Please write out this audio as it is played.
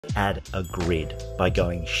Add a grid by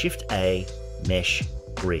going Shift-A, Mesh,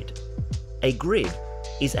 Grid. A grid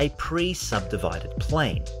is a pre-subdivided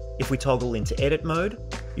plane. If we toggle into edit mode,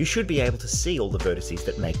 you should be able to see all the vertices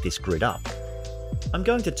that make this grid up. I'm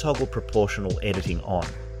going to toggle proportional editing on.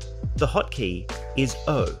 The hotkey is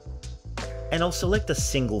O, and I'll select a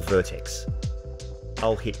single vertex.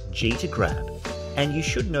 I'll hit G to grab, and you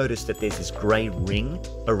should notice that there's this grey ring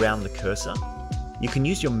around the cursor. You can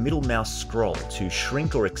use your middle mouse scroll to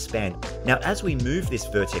shrink or expand. Now, as we move this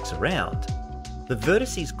vertex around, the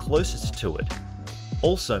vertices closest to it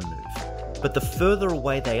also move, but the further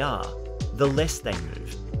away they are, the less they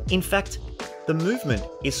move. In fact, the movement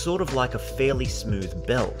is sort of like a fairly smooth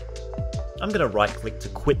bell. I'm going to right-click to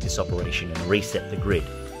quit this operation and reset the grid,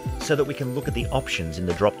 so that we can look at the options in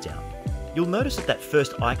the drop-down. You'll notice that that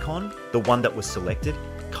first icon, the one that was selected,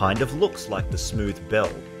 kind of looks like the smooth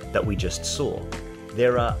bell that we just saw.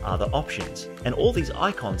 There are other options, and all these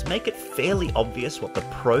icons make it fairly obvious what the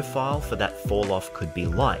profile for that fall-off could be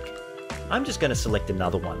like. I'm just going to select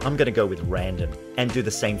another one. I'm going to go with random and do the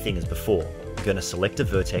same thing as before. I'm going to select a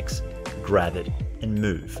vertex, grab it, and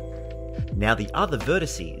move. Now the other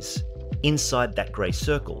vertices inside that grey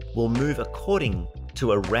circle will move according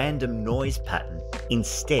to a random noise pattern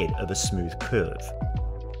instead of a smooth curve.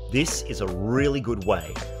 This is a really good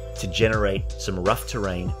way to generate some rough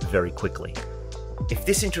terrain very quickly. If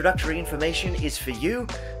this introductory information is for you,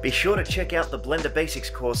 be sure to check out the Blender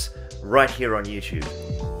Basics course right here on YouTube.